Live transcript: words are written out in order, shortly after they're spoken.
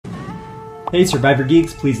Hey Survivor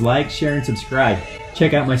Geeks, please like, share, and subscribe.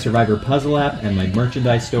 Check out my Survivor puzzle app and my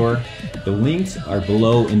merchandise store. The links are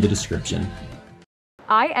below in the description.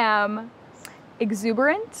 I am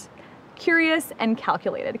exuberant, curious, and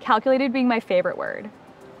calculated. Calculated being my favorite word.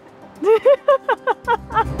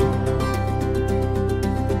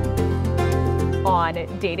 On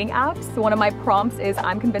dating apps, one of my prompts is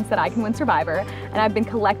I'm convinced that I can win Survivor, and I've been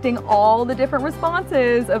collecting all the different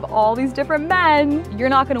responses of all these different men. You're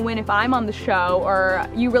not gonna win if I'm on the show, or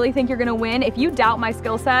you really think you're gonna win? If you doubt my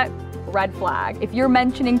skill set, red flag. If you're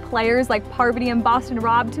mentioning players like Parvati and Boston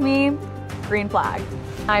Rob to me, green flag.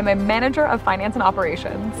 I'm a manager of finance and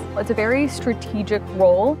operations. It's a very strategic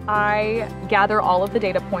role. I gather all of the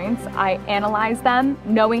data points, I analyze them,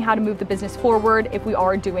 knowing how to move the business forward if we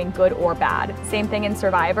are doing good or bad. Same thing in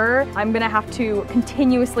Survivor. I'm gonna have to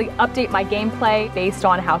continuously update my gameplay based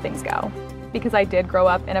on how things go. Because I did grow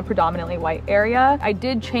up in a predominantly white area, I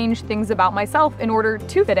did change things about myself in order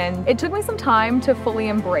to fit in. It took me some time to fully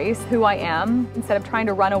embrace who I am instead of trying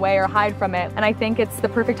to run away or hide from it. And I think it's the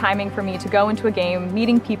perfect timing for me to go into a game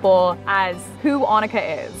meeting people as who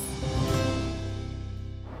Anika is.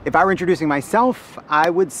 If I were introducing myself, I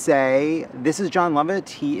would say this is Jon Lovett.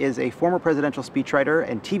 He is a former presidential speechwriter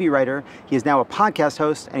and TV writer. He is now a podcast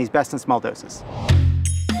host, and he's best in small doses.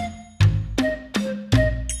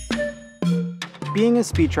 Being a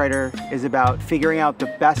speechwriter is about figuring out the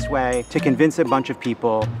best way to convince a bunch of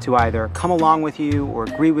people to either come along with you or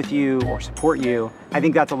agree with you or support you. I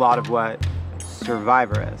think that's a lot of what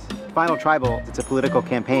Survivor is. Final Tribal, it's a political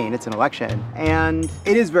campaign, it's an election, and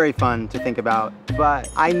it is very fun to think about, but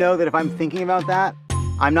I know that if I'm thinking about that,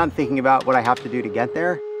 I'm not thinking about what I have to do to get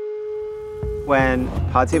there. When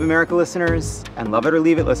Pod Save America listeners and Love It or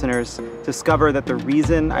Leave It listeners discover that the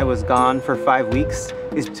reason I was gone for 5 weeks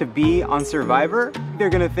is to be on Survivor,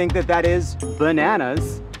 they're gonna think that that is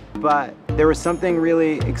bananas. But there was something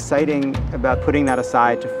really exciting about putting that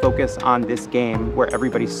aside to focus on this game where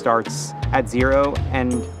everybody starts at zero,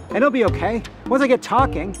 and it'll be okay. Once I get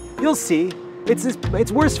talking, you'll see.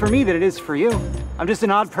 It's worse for me than it is for you. I'm just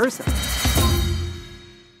an odd person.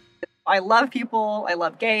 I love people, I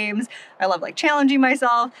love games, I love like challenging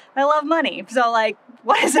myself, I love money. So like,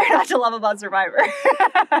 what is there not to love about Survivor?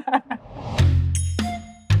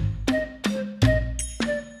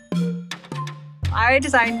 I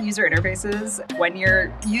design user interfaces. When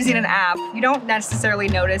you're using an app, you don't necessarily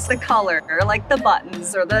notice the color or like the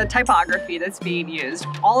buttons or the typography that's being used.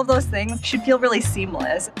 All of those things should feel really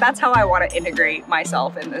seamless. That's how I want to integrate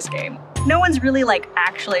myself in this game. No one's really like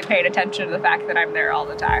actually paying attention to the fact that I'm there all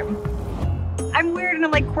the time. I'm weird and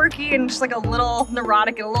I'm like quirky and just like a little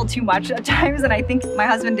neurotic and a little too much at times, and I think my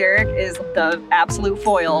husband Derek is the absolute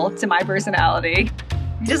foil to my personality.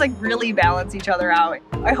 We just like really balance each other out.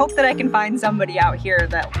 I hope that I can find somebody out here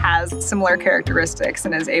that has similar characteristics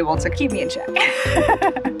and is able to keep me in check.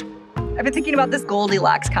 I've been thinking about this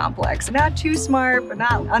Goldilocks complex. Not too smart, but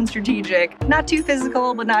not unstrategic. Not too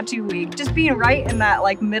physical, but not too weak. Just being right in that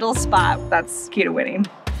like middle spot, that's key to winning.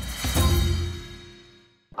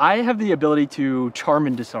 I have the ability to charm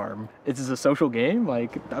and disarm. This is a social game,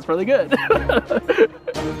 like, that's really good.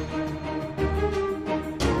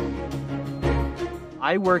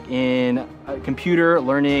 I work in computer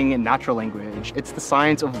learning and natural language. It's the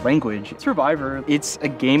science of language. Survivor, it's a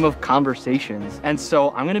game of conversations. And so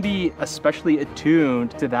I'm gonna be especially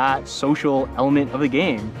attuned to that social element of the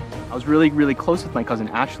game. I was really, really close with my cousin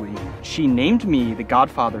Ashley. She named me the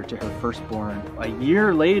godfather to her firstborn. A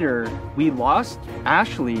year later, we lost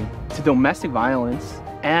Ashley to domestic violence,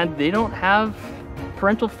 and they don't have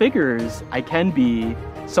parental figures. I can be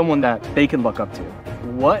someone that they can look up to.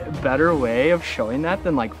 What better way of showing that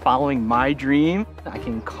than like following my dream? I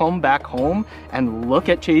can come back home and look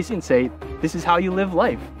at Chase and say, this is how you live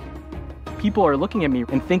life. People are looking at me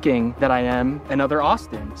and thinking that I am another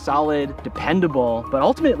Austin, solid, dependable, but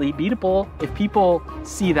ultimately beatable. If people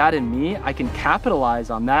see that in me, I can capitalize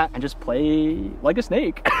on that and just play like a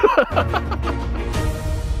snake.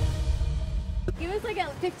 Give us like a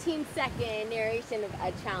 15-second narration of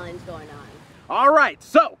a challenge going on. All right,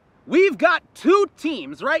 so we've got two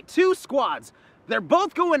teams, right? Two squads. They're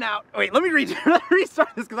both going out. Wait, let me restart this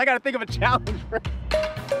because I got to think of a challenge for.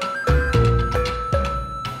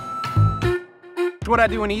 What I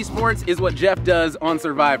do in esports is what Jeff does on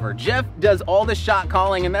Survivor. Jeff does all the shot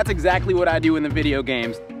calling, and that's exactly what I do in the video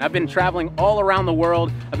games. I've been traveling all around the world.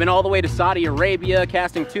 I've been all the way to Saudi Arabia,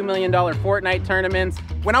 casting $2 million Fortnite tournaments.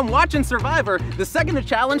 When I'm watching Survivor, the second the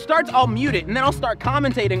challenge starts, I'll mute it, and then I'll start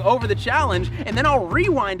commentating over the challenge, and then I'll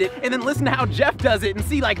rewind it, and then listen to how Jeff does it and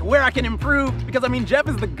see like where I can improve, because I mean, Jeff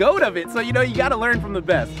is the GOAT of it, so you know, you gotta learn from the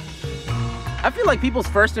best. I feel like people's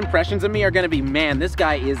first impressions of me are gonna be, man, this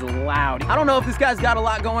guy is loud. I don't know if this guy's got a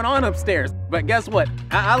lot going on upstairs, but guess what?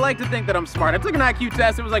 I like to think that I'm smart. I took an IQ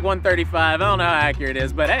test, it was like 135. I don't know how accurate it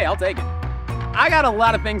is, but hey, I'll take it. I got a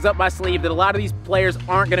lot of things up my sleeve that a lot of these players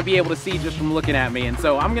aren't gonna be able to see just from looking at me, and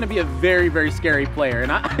so I'm gonna be a very, very scary player,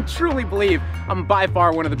 and I truly believe I'm by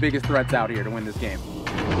far one of the biggest threats out here to win this game.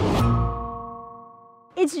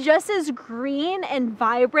 It's just as green and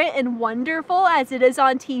vibrant and wonderful as it is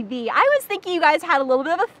on TV. I was thinking you guys had a little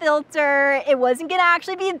bit of a filter. It wasn't gonna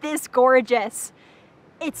actually be this gorgeous.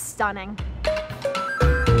 It's stunning.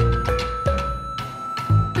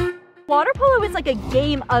 Water polo is like a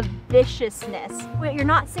game of viciousness. When you're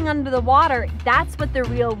not seeing under the water, that's what the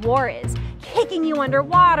real war is. Kicking you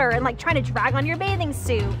underwater and like trying to drag on your bathing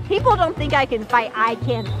suit. People don't think I can fight, I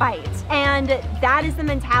can fight. And that is the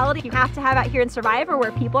mentality you have to have out here in Survivor,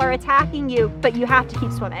 where people are attacking you, but you have to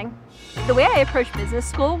keep swimming. The way I approached business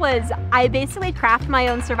school was I basically craft my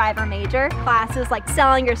own Survivor major. Classes like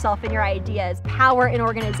selling yourself and your ideas, power in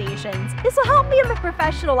organizations. This will help me in my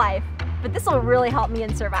professional life, but this will really help me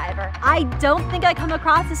in Survivor. I don't think I come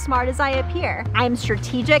across as smart as I appear. I'm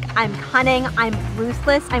strategic, I'm cunning, I'm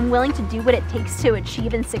ruthless, I'm willing to do what it takes to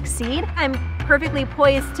achieve and succeed. I'm perfectly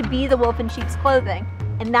poised to be the wolf in sheep's clothing,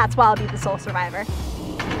 and that's why I'll be the sole survivor.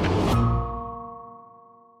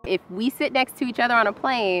 If we sit next to each other on a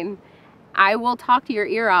plane, I will talk to your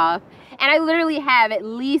ear off. And I literally have at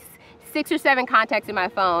least 6 or 7 contacts in my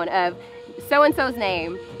phone of so-and-so's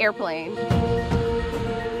name, airplane.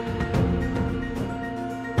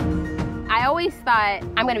 I always thought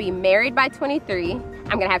I'm gonna be married by 23,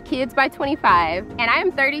 I'm gonna have kids by 25, and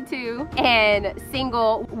I'm 32 and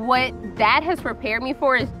single. What that has prepared me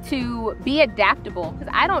for is to be adaptable,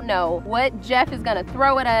 because I don't know what Jeff is gonna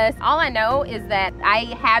throw at us. All I know is that I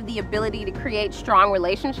have the ability to create strong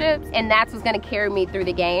relationships, and that's what's gonna carry me through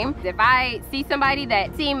the game. If I see somebody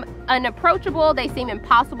that seem unapproachable, they seem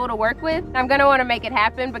impossible to work with, I'm gonna wanna make it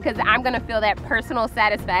happen, because I'm gonna feel that personal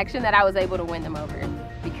satisfaction that I was able to win them over.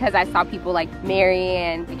 Because I saw people like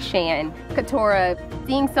Marianne, Shan, Katora,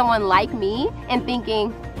 seeing someone like me and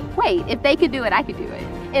thinking, wait, if they could do it, I could do it.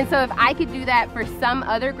 And so if I could do that for some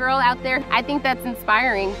other girl out there, I think that's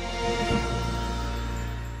inspiring.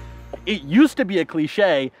 It used to be a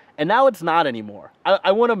cliche, and now it's not anymore.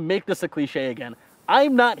 I want to make this a cliche again.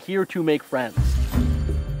 I'm not here to make friends.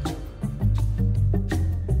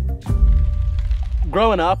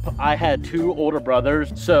 Growing up, I had 2 older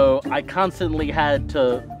brothers, so I constantly had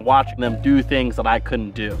to watch them do things that I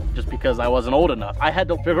couldn't do just because I wasn't old enough. I had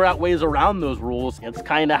to figure out ways around those rules. It's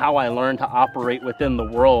kind of how I learned to operate within the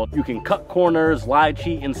world. You can cut corners, lie,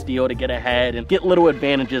 cheat, and steal to get ahead and get little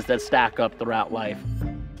advantages that stack up throughout life.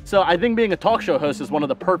 So I think being a talk show host is one of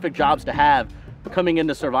the perfect jobs to have coming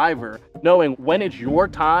into Survivor, knowing when it's your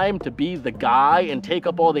time to be the guy and take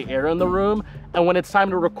up all the air in the room, and when it's time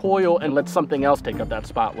to recoil and let something else take up that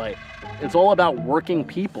spotlight. It's all about working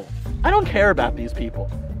people. I don't care about these people.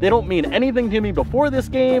 They don't mean anything to me before this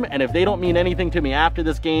game, and if they don't mean anything to me after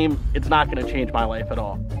this game, it's not gonna change my life at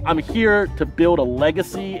all. I'm here to build a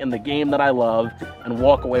legacy in the game that I love and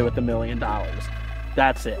walk away with $1 million.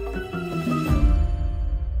 That's it.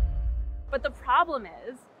 But the problem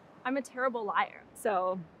is, I'm a terrible liar.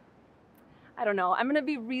 So, I don't know. I'm gonna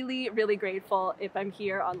be really, really grateful if I'm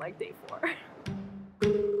here on like day 4.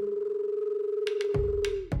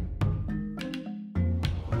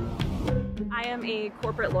 I am a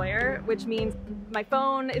corporate lawyer, which means my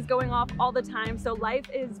phone is going off all the time. So life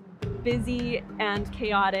is busy and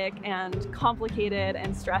chaotic and complicated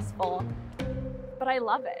and stressful, but I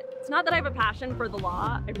love it. It's not that I have a passion for the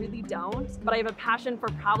law, I really don't, but I have a passion for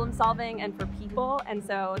problem solving and for people, and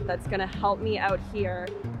so that's gonna help me out here.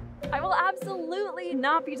 I will absolutely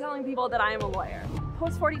not be telling people that I am a lawyer.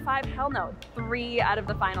 Post 45, hell no. 3 out of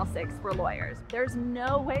the final 6 were lawyers. There's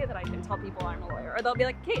no way that I can tell people I'm a lawyer, or they'll be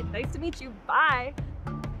like, Kate, nice to meet you, bye.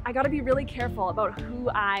 I gotta be really careful about who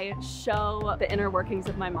I show the inner workings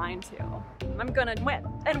of my mind to. I'm gonna win,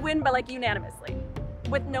 and win by like unanimously,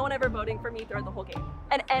 with no one ever voting for me throughout the whole game.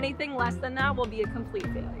 And anything less than that will be a complete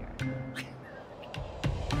failure.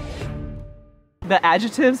 The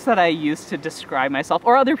adjectives that I used to describe myself,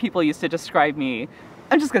 or other people used to describe me,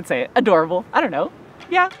 I'm just gonna say it, adorable, I don't know,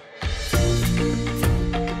 yeah.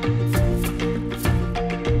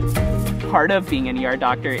 Part of being an ER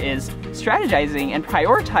doctor is strategizing and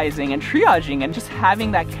prioritizing and triaging and just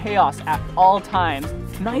having that chaos at all times.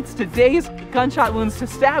 Nights to days, gunshot wounds to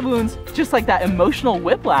stab wounds, just like that emotional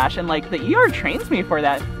whiplash, and like the ER trains me for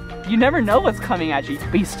that. You never know what's coming at you,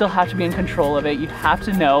 but you still have to be in control of it. You have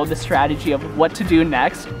to know the strategy of what to do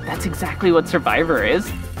next. That's exactly what Survivor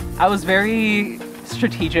is. I was very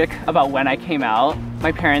strategic about when I came out.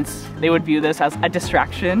 My parents, they would view this as a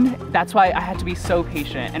distraction. That's why I had to be so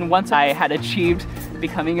patient. And once I had achieved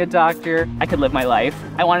becoming a doctor, I could live my life.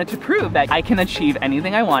 I wanted to prove that I can achieve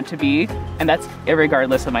anything I want to be, and that's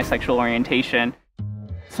irregardless of my sexual orientation.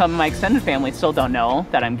 Some of my extended family still don't know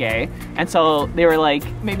that I'm gay, and so they were like,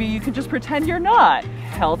 maybe you could just pretend you're not.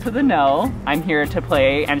 Hell to the no. I'm here to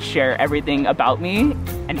play and share everything about me,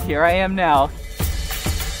 and here I am now.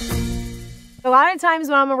 A lot of times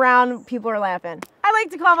when I'm around, people are laughing. I like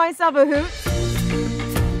to call myself a hoot.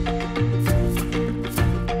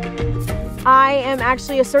 I am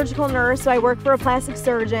actually a surgical nurse, so I work for a plastic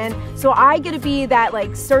surgeon. So I get to be that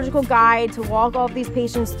like surgical guide to walk all of these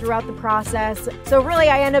patients throughout the process. So really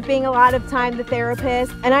I end up being a lot of time the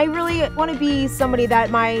therapist. And I really want to be somebody that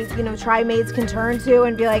my, tri-mates can turn to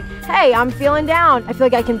and be like, hey, I'm feeling down. I feel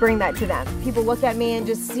like I can bring that to them. People look at me and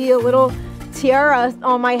just see a little tiara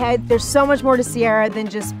on my head. There's so much more to Sierra than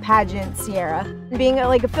just pageant Sierra. Being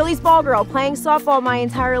like a Phillies ball girl, playing softball my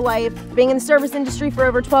entire life, being in the service industry for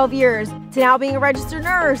over 12 years, to now being a registered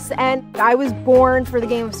nurse, and I was born for the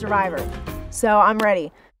game of Survivor. So I'm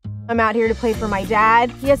ready. I'm out here to play for my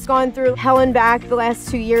dad. He has gone through hell and back the last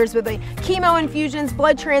 2 years with like chemo infusions,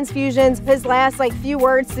 blood transfusions. His last few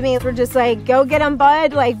words to me were just like, go get him,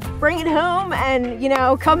 bud, bring it home and,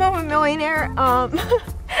 come home a millionaire.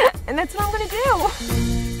 And that's what I'm gonna do.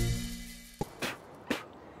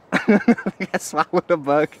 I swallowed a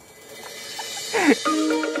bug.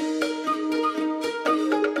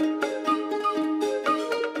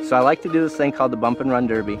 So I like to do this thing called the bump and run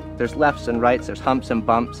derby. There's lefts and rights, there's humps and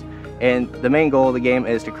bumps, and the main goal of the game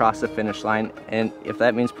is to cross the finish line. And if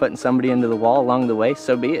that means putting somebody into the wall along the way,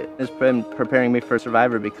 so be it. It's been preparing me for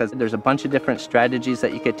Survivor because there's a bunch of different strategies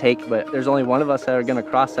that you could take, but there's only one of us that are gonna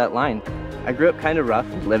cross that line. I grew up kind of rough,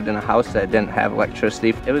 lived in a house that didn't have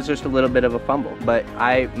electricity. It was just a little bit of a fumble, but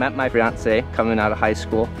I met my fiance coming out of high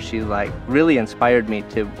school. She really inspired me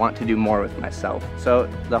to want to do more with myself. So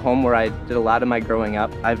the home where I did a lot of my growing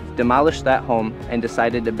up, I've demolished that home and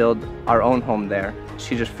decided to build our own home there.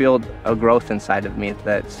 She just fueled a growth inside of me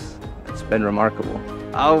that's been remarkable.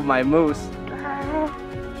 Oh, my moose.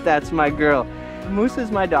 That's my girl. Moose is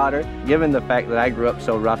my daughter. Given the fact that I grew up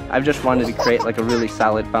so rough, I've just wanted to create a really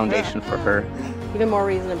solid foundation for her. Even more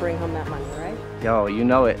reason to bring home that money, right? Yo, you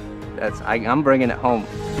know it. I'm bringing it home.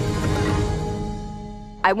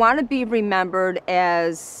 I want to be remembered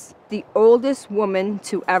as the oldest woman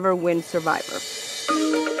to ever win Survivor.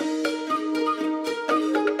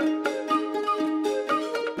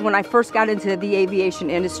 When I first got into the aviation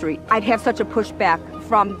industry, I'd have such a pushback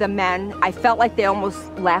from the men. I felt like they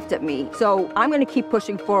almost laughed at me. So I'm going to keep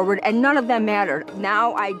pushing forward, and none of them mattered.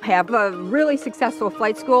 Now I have a really successful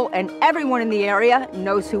flight school, and everyone in the area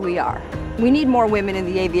knows who we are. We need more women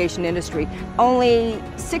in the aviation industry. Only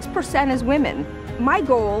 6% is women. My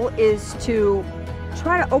goal is to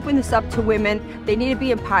try to open this up to women. They need to be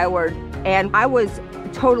empowered, and I was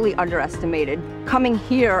totally underestimated. Coming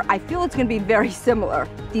here, I feel it's going to be very similar.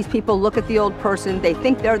 These people look at the old person, they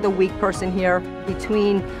think they're the weak person here.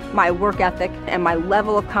 Between my work ethic and my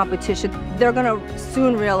level of competition, they're going to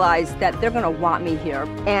soon realize that they're going to want me here.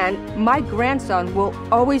 And my grandson will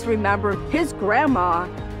always remember his grandma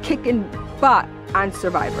kicking butt on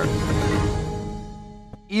Survivor.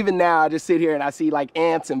 Even now, I just sit here and I see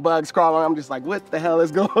ants and bugs crawling. I'm just like, what the hell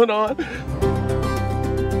is going on?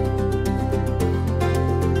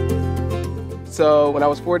 So when I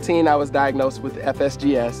was 14, I was diagnosed with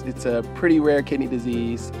FSGS. It's a pretty rare kidney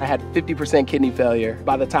disease. I had 50% kidney failure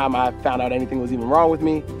by the time I found out anything was even wrong with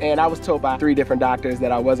me. And I was told by 3 different doctors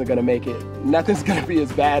that I wasn't gonna make it. Nothing's gonna be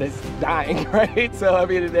as bad as dying, right? So I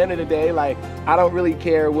mean, at the end of the day, I don't really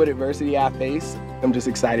care what adversity I face. I'm just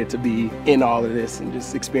excited to be in all of this and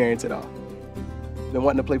just experience it all. Been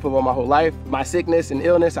wanting to play football my whole life. My sickness and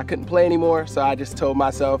illness, I couldn't play anymore. So I just told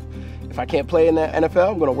myself, if I can't play in the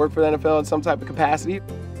NFL, I'm gonna work for the NFL in some type of capacity.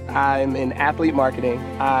 I'm in athlete marketing.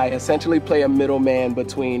 I essentially play a middleman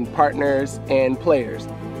between partners and players.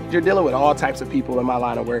 You're dealing with all types of people in my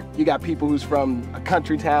line of work. You got people who's from a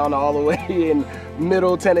country town all the way in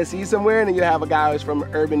middle Tennessee somewhere, and then you have a guy who's from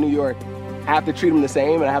urban New York. I have to treat them the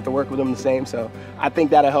same, and I have to work with them the same, so I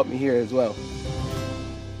think that'll help me here as well.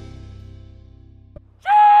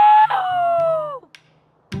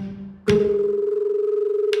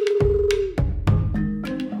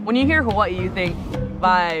 When you hear Hawaii, you think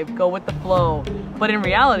vibe, go with the flow. But in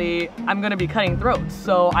reality, I'm gonna be cutting throats.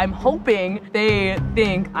 So I'm hoping they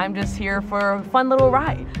think I'm just here for a fun little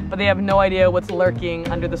ride, but they have no idea what's lurking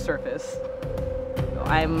under the surface.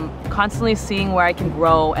 I'm constantly seeing where I can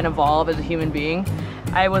grow and evolve as a human being.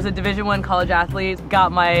 I was a Division I college athlete,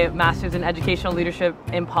 got my master's in educational leadership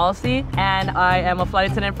in policy, and I am a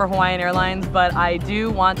flight attendant for Hawaiian Airlines, but I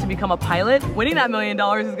do want to become a pilot. Winning that $1 million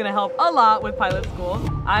is gonna help a lot with pilot school.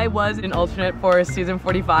 I was an alternate for season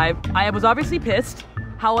 45. I was obviously pissed.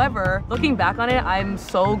 However, looking back on it, I'm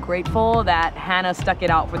so grateful that Hannah stuck it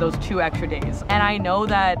out for those 2 extra days. And I know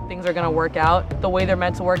that things are gonna work out the way they're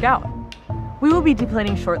meant to work out. We will be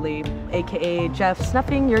deplaning shortly, AKA Jeff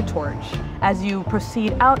snuffing your torch. As you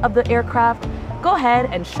proceed out of the aircraft, go ahead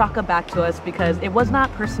and shaka back to us because it was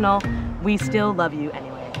not personal. We still love you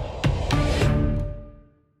anyway.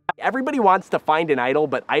 Everybody wants to find an idol,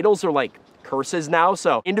 but idols are like curses now,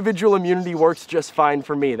 so individual immunity works just fine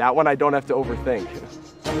for me. That one I don't have to overthink.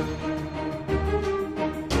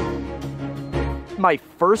 My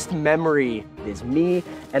first memory is me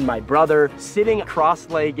and my brother sitting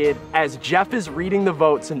cross-legged as Jeff is reading the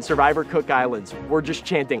votes in Survivor Cook Islands. We're just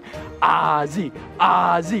chanting, Ozzy,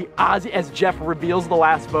 Ozzy, Ozzy, as Jeff reveals the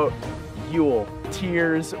last vote. Yule,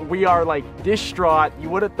 tears, we are like distraught. You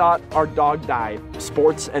would have thought our dog died.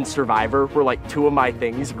 Sports and Survivor were like 2 of my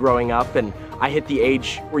things growing up, and I hit the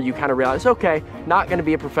age where you kind of realize, okay, not gonna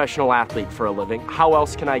be a professional athlete for a living. How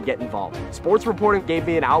else can I get involved? Sports reporting gave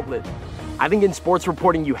me an outlet. I think in sports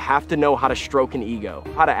reporting, you have to know how to stroke an ego,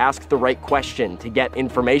 how to ask the right question to get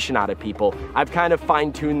information out of people. I've kind of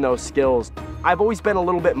fine-tuned those skills. I've always been a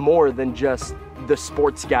little bit more than just the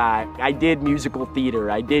sports guy. I did musical theater,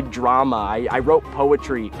 I did drama, I wrote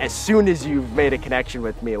poetry. As soon as you've made a connection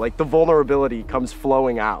with me, like the vulnerability comes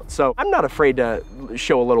flowing out. So I'm not afraid to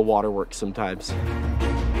show a little waterworks sometimes.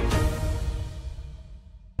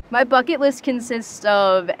 My bucket list consists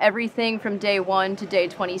of everything from day 1 to day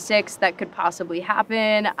 26 that could possibly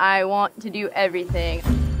happen. I want to do everything.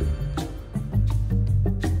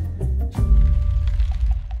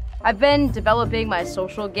 I've been developing my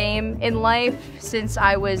social game in life since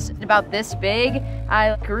I was about this big.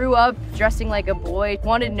 I grew up dressing like a boy,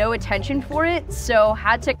 wanted no attention for it, so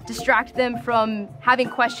had to distract them from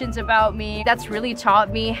having questions about me. That's really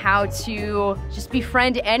taught me how to just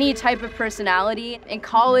befriend any type of personality. In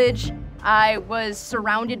college, I was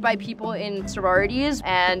surrounded by people in sororities,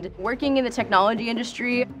 and working in the technology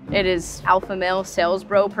industry, it is alpha male sales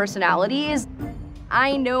bro personalities.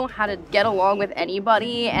 I know how to get along with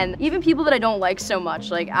anybody, and even people that I don't like so much,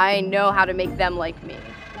 like I know how to make them like me.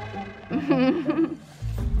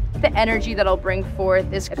 The energy that I'll bring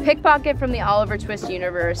forth is a pickpocket from the Oliver Twist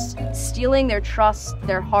universe, stealing their trust,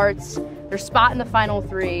 their hearts, their spot in the final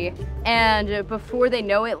 3, and before they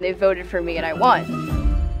know it, they voted for me and I won.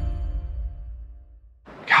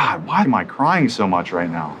 God, why am I crying so much right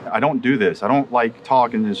now? I don't do this. I don't like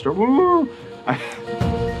talk and just, woo!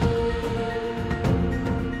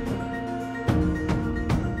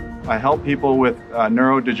 I help people with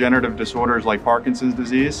neurodegenerative disorders like Parkinson's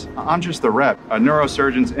disease. I'm just the rep.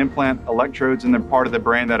 Neurosurgeons implant electrodes in the part of the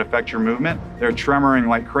brain that affect your movement. They're tremoring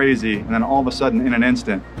like crazy, and then all of a sudden, in an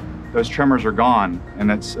instant, those tremors are gone, and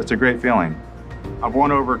it's a great feeling. I've won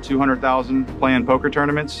over 200,000 playing poker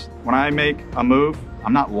tournaments. When I make a move,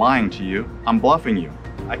 I'm not lying to you, I'm bluffing you.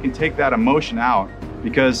 I can take that emotion out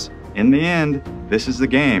because in the end, this is the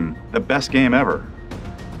game, the best game ever.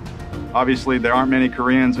 Obviously, there aren't many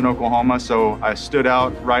Koreans in Oklahoma, so I stood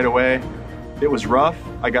out right away. It was rough,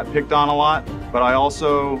 I got picked on a lot, but I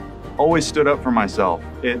also always stood up for myself.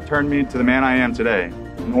 It turned me to the man I am today.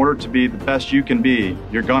 In order to be the best you can be,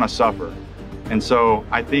 you're gonna suffer. And so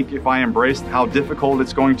I think if I embrace how difficult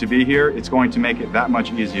it's going to be here, it's going to make it that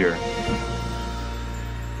much easier.